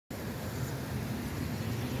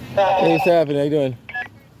Hey, what's happening? How you doing?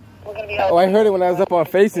 Oh, I heard it when I was up on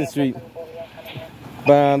Facing Street.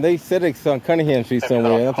 But they said it's on Cunningham Street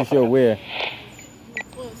somewhere. I'm not too sure where.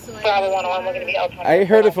 I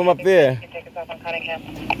heard it from up there.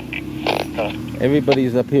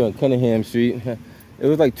 Everybody's up here on Cunningham Street. It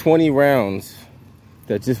was like 20 rounds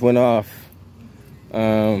that just went off.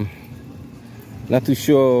 Not too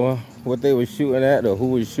sure what they were shooting at or who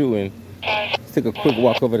was shooting. Let's take a quick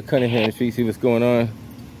walk over to Cunningham Street, see what's going on.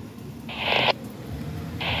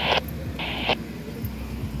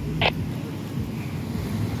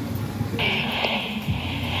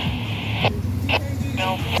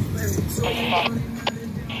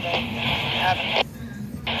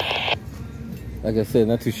 Like I said,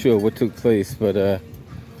 not too sure what took place, but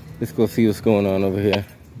let's go see what's going on over here.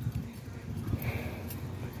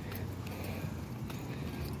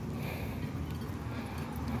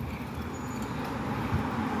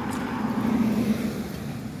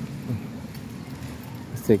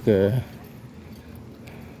 Let's take a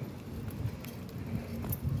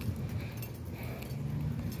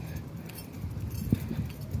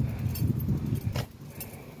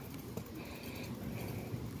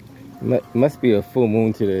must be a full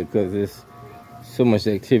moon today because there's so much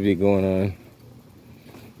activity going on.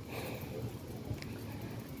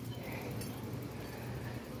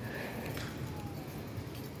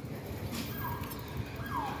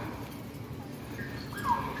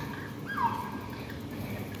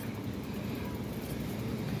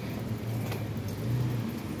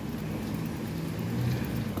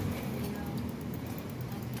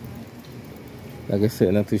 Like I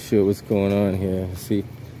said, not too sure what's going on here. Let's see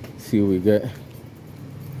what we got.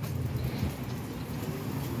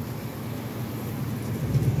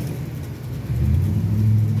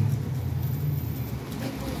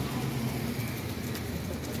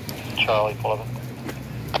 Charlie, 411.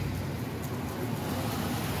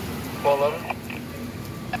 411.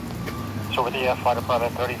 It's over the fire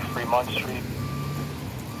department, 30 Fremont Street.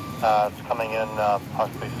 It's coming in,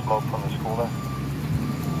 possibly smoke from the school there.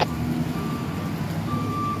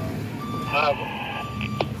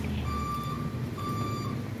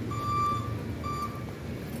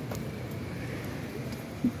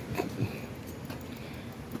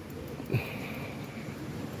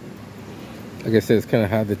 Like I said, it's kind of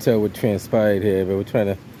hard to tell what transpired here, but we're trying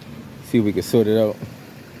to see if we can sort it out.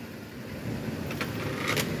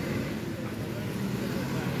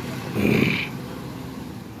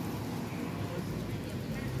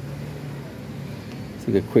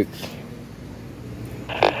 Take a quick.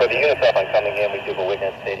 For the units up on Cunningham, we do have a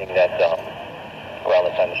witness stating that around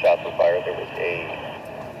the time the shots were fired, there was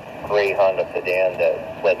a gray Honda sedan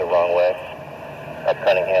that fled the wrong way up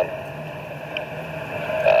Cunningham.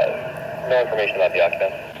 No information about the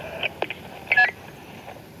occupant.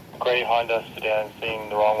 Gray Honda sedan seeing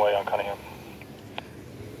the wrong way on Cunningham.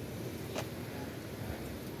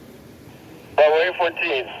 Bravo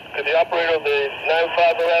 814, could the operator of the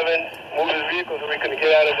 9511 move his vehicle so we can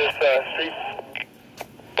get out of this street?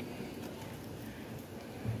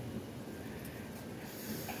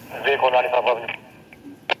 Vehicle 9511.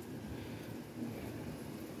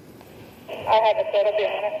 I have a total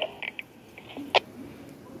behind.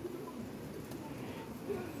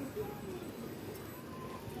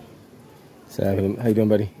 So, how you doing,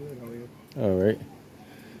 buddy? Good, how are you? All right.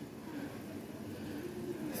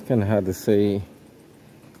 It's kind of hard to say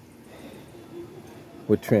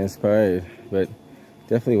what transpired, but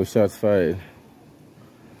definitely was shots fired.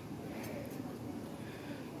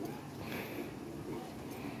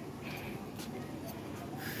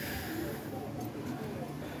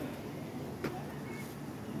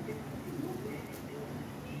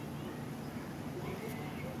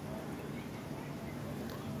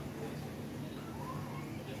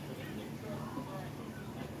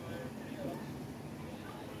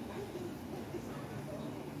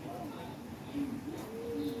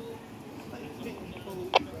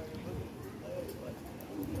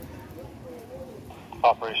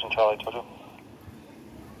 Operation Charlie, told you.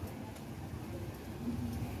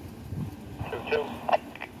 2-2.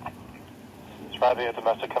 It's Ravi, a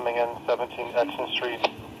domestic coming in, 17 Exton Street.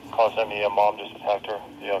 Call sent me a mom just attacked her.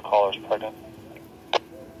 The caller's pregnant.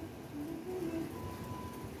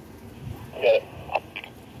 Got it.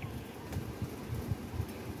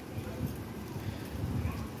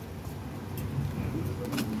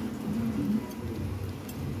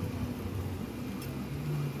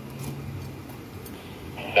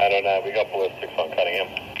 We got ballistics on Cunningham.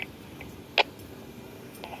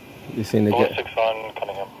 You seen they ballistics on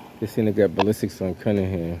Cunningham. You seen they got ballistics on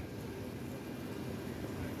Cunningham.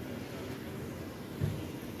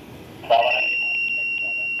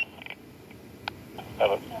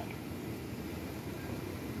 Have it.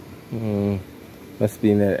 Must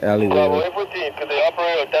be in that alleyway. Bravo 814, could the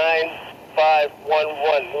operator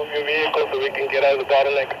 9511 move your vehicle so we can get out of the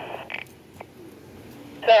bottleneck?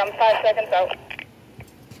 Sir, I'm 5 seconds out.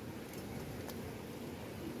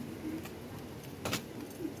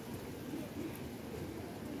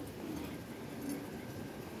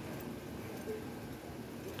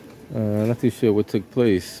 I'm not too sure what took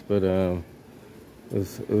place, but it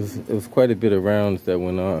was quite a bit of rounds that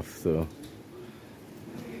went off. So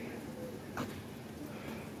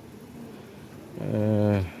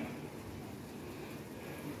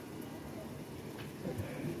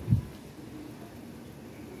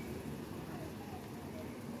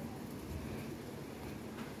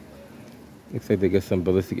looks like they got some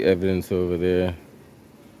ballistic evidence over there.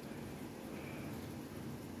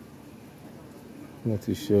 I'm not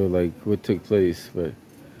too sure like what took place, but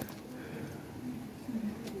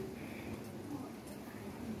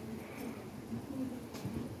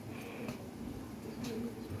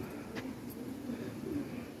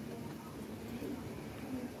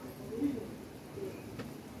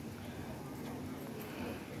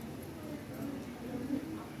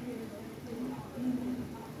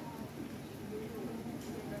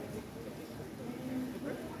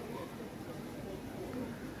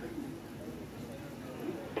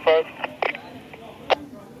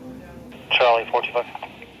Charlie 45.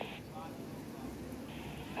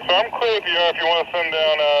 So I'm clear with you if you want to send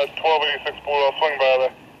down 1286 Blue. I'll swing by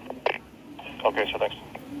there. Okay, so thanks.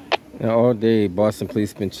 now, all day Boston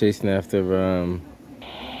police been chasing after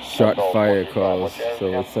shot fire calls.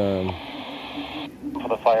 So it's For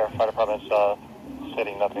the fire department's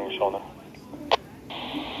stating nothing shown there.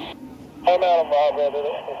 I'm out of Rob, I'm going to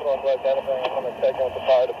check in with the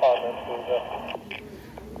fire department.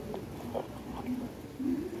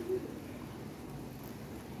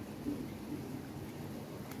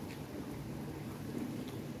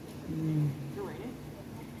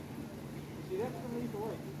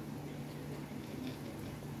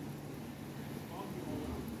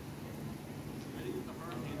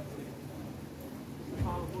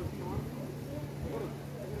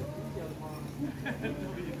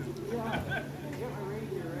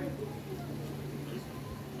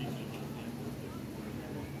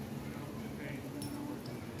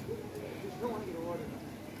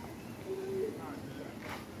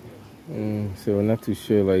 so we're not too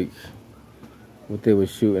sure like what they were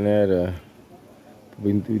shooting at.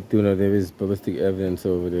 We do know there is ballistic evidence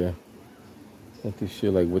over there. Not too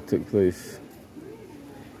sure like what took place.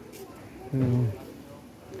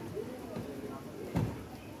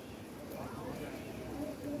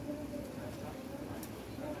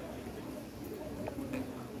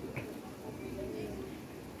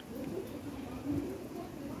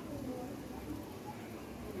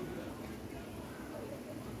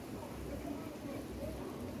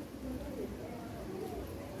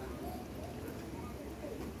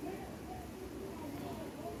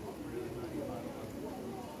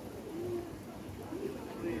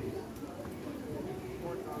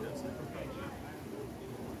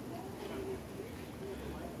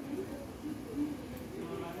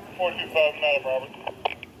 Madam Robert.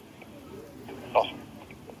 Awesome.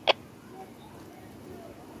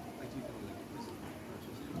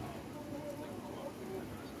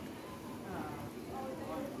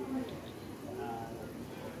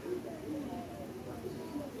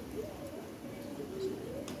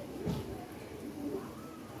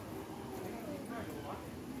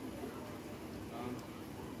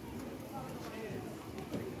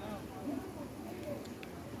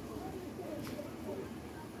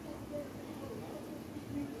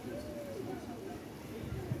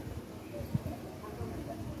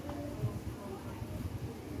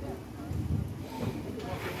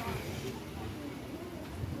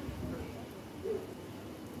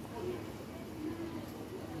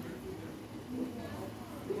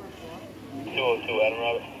 Adam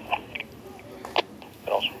Robert. And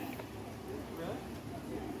also.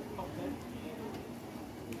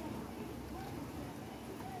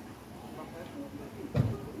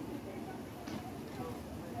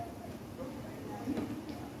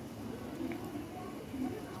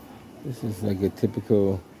 This is like a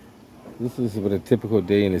typical. This is what a typical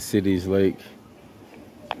day in the city is like.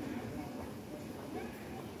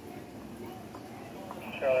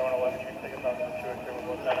 Charlie 111, you can take us out to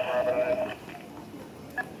 202 with Madam Robert.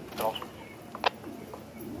 And also.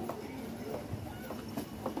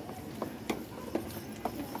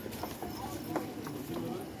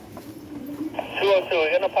 202,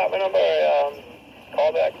 you got an apartment number or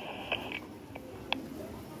call back?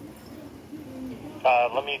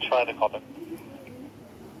 Let me try the callback.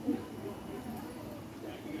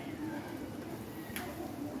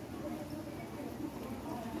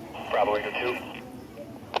 Bravo 802.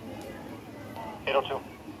 802.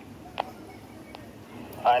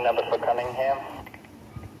 I number for Cunningham.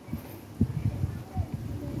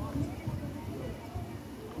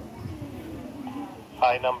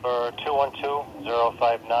 I number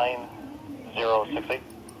 212-059-068.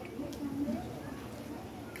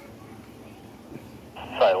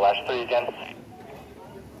 Sorry, last three again.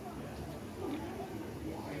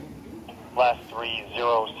 Last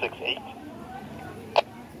 3068.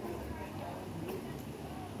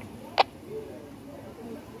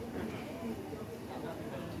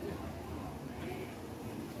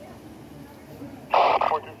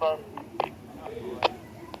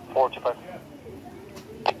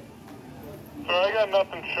 I got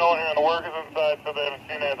nothing showing here, and the workers inside said they haven't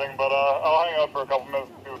seen anything, but I'll hang out for a couple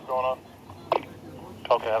minutes to see what's going on.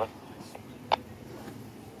 Okay, have it.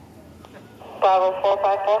 Bravo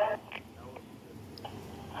 454.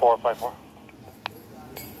 454.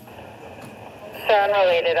 Sir,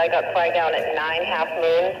 unrelated. I got flagged down at 9 half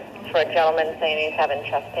moon for a gentleman saying he's having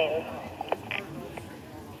chest pains.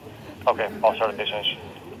 Okay, I'll start a patient.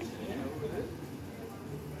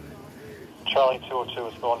 Charlie 202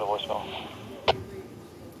 is going to voicemail.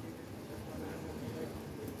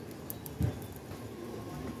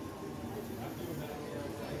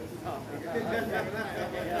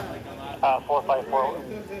 Uh, 454,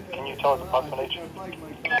 can you tell us approximate age?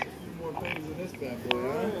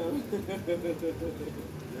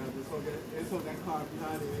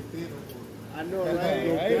 I know,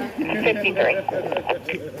 right? 53.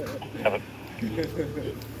 Have it.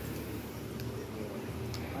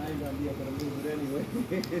 I ain't gonna be able to move it anyway.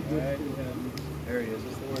 There he is.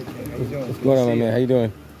 What's the word? How you doing? What's going on, my man? How you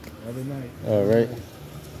doing? Other night. All right.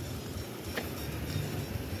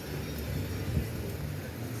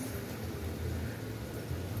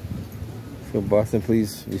 So Boston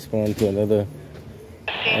police respond to another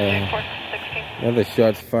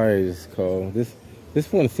shots fired is called. This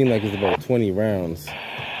one seemed like it's about 20 rounds.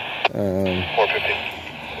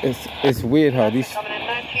 450. It's weird how this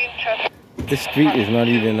street is not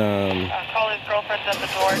even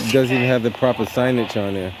doesn't even have the proper signage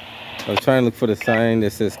on there. I was trying to look for the sign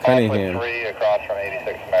that says Cunningham, Across from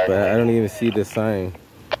 86 American. but I don't even see the sign.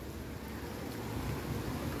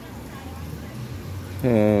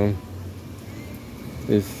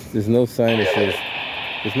 There's no sign that says,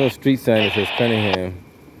 there's no street sign that says Cunningham,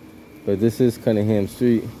 but this is Cunningham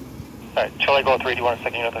Street. Alright, Charlie Go 3, do you want a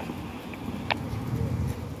second unit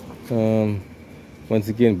there? Once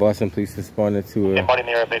again, Boston police responded to a... Body in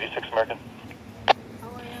the area of 86 American.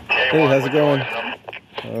 Hey, how's it going?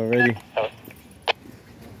 Alrighty.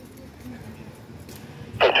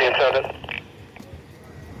 15 sounded.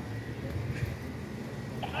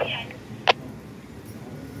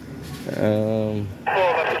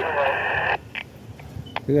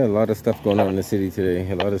 We got a lot of stuff going on in the city today.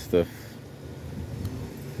 A lot of stuff.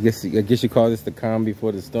 I guess you call this the calm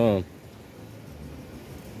before the storm.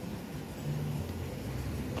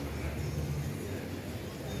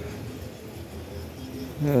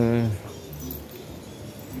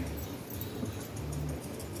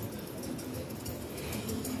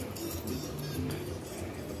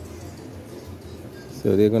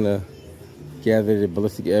 So they're gonna gather the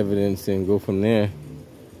ballistic evidence and go from there.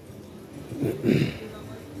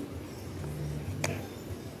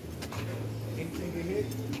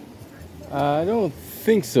 I don't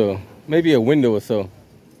think so. Maybe a window or so.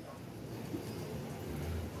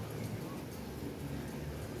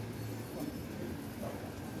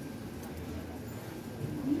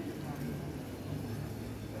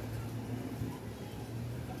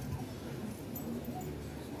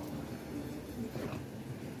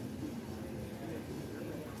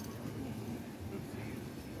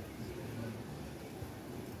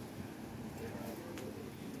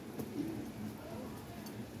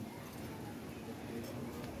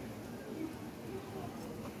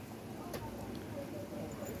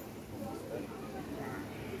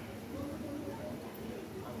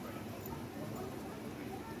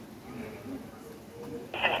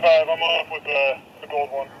 I'm off with the gold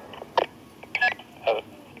one. Have it.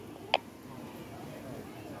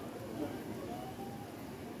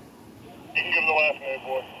 You can give the last name,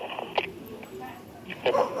 boy.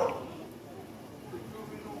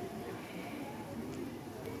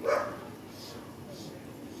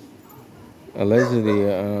 Allegedly,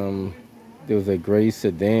 there was a gray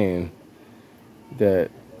sedan that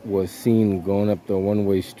was seen going up the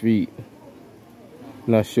one-way street.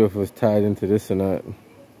 Not sure if it was tied into this or not.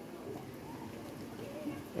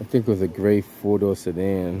 I think it was a gray four-door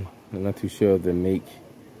sedan. I'm not too sure of the make.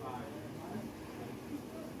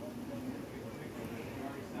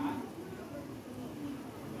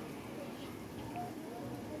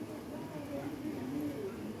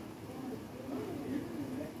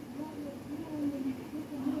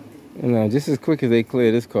 And just as quick as they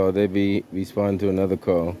clear this call, they be responding to another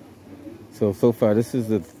call. So far, this is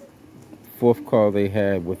the fourth call they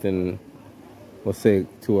had within, let's say,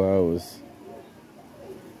 2 hours.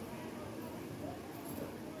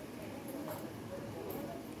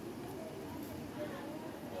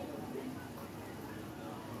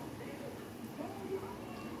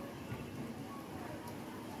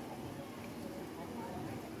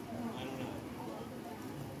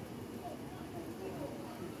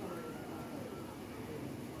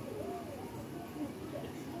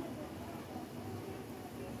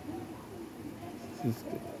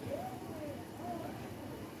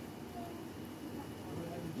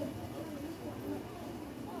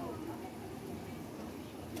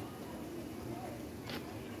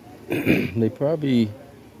 They probably,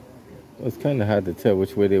 it's kind of hard to tell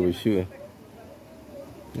which way they were shooting.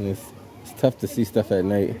 And it's tough to see stuff at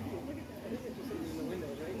night.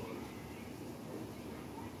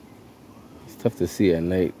 It's tough to see at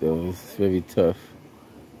night though, it's very tough.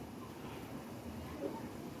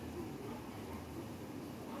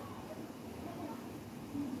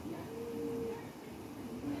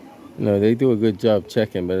 No, they do a good job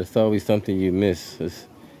checking, but it's always something you miss.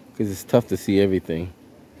 Because it's tough to see everything.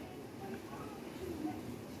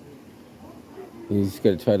 You just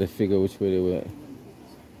gotta try to figure which way they were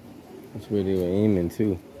aiming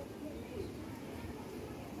to.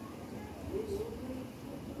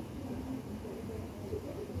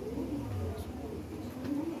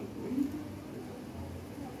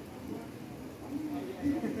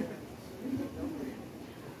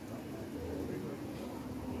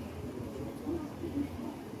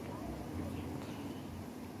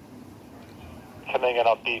 Coming in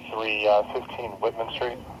up B3, 15 Whitman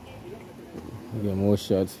Street. We got more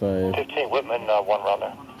shots fired. 15 Whitman, one round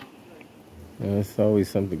there. Yeah, there's always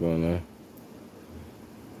something going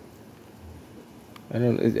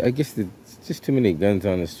on. I guess it's just too many guns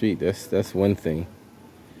on the street. That's one thing.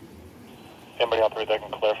 Anybody out there that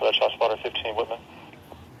can clear for that shot spotter, 15 Whitman?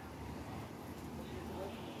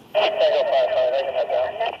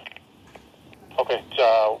 Okay,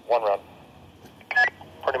 one round.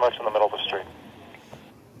 Pretty much in the middle of the street.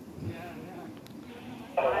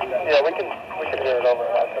 Yeah, we can hear it over.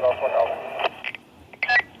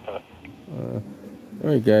 All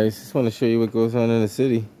right, guys. Just want to show you what goes on in the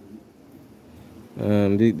city.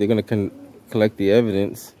 They're gonna collect the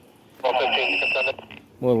evidence. 15, you can send it.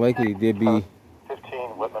 More likely, there'd be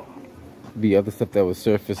 15 Whitman. other stuff that would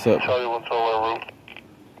surface up. Charlie 1 throw a route.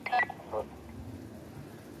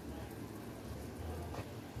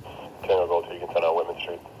 Tango Gold 2, you can send out Whitman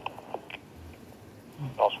Street.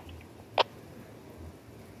 Awesome.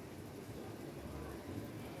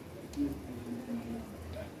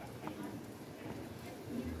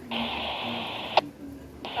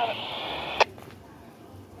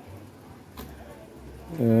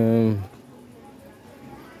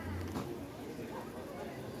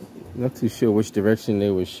 Not too sure which direction they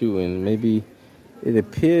were shooting. Maybe it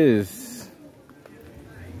appears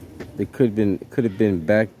they could have been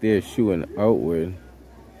back there shooting outward,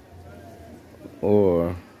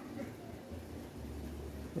 or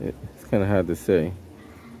it's kind of hard to say.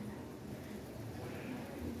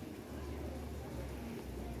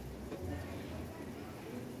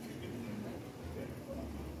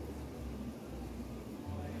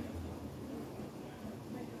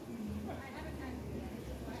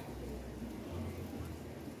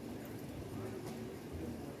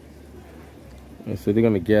 And so they're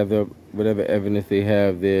going to gather up whatever evidence they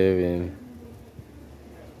have there and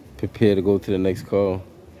prepare to go to the next call.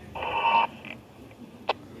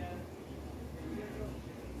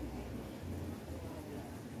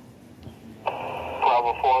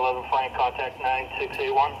 Bravo 411, flank contact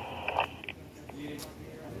 9681.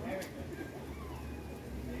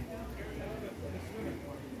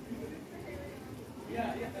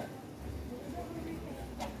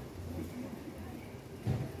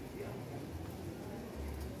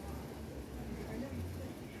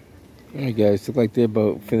 Alright guys, look like they're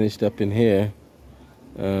about finished up in here.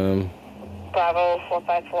 Bravo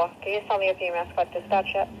 454. Can you tell me if you got dispatch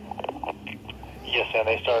yet? Yes, and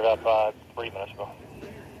they started up 3 minutes ago.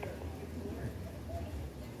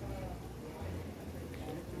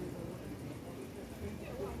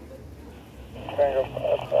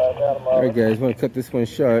 Alright guys, want to cut this one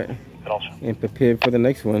short and prepare for the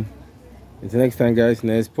next one. Until next time guys,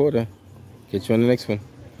 Nez Porter. Catch you on the next one.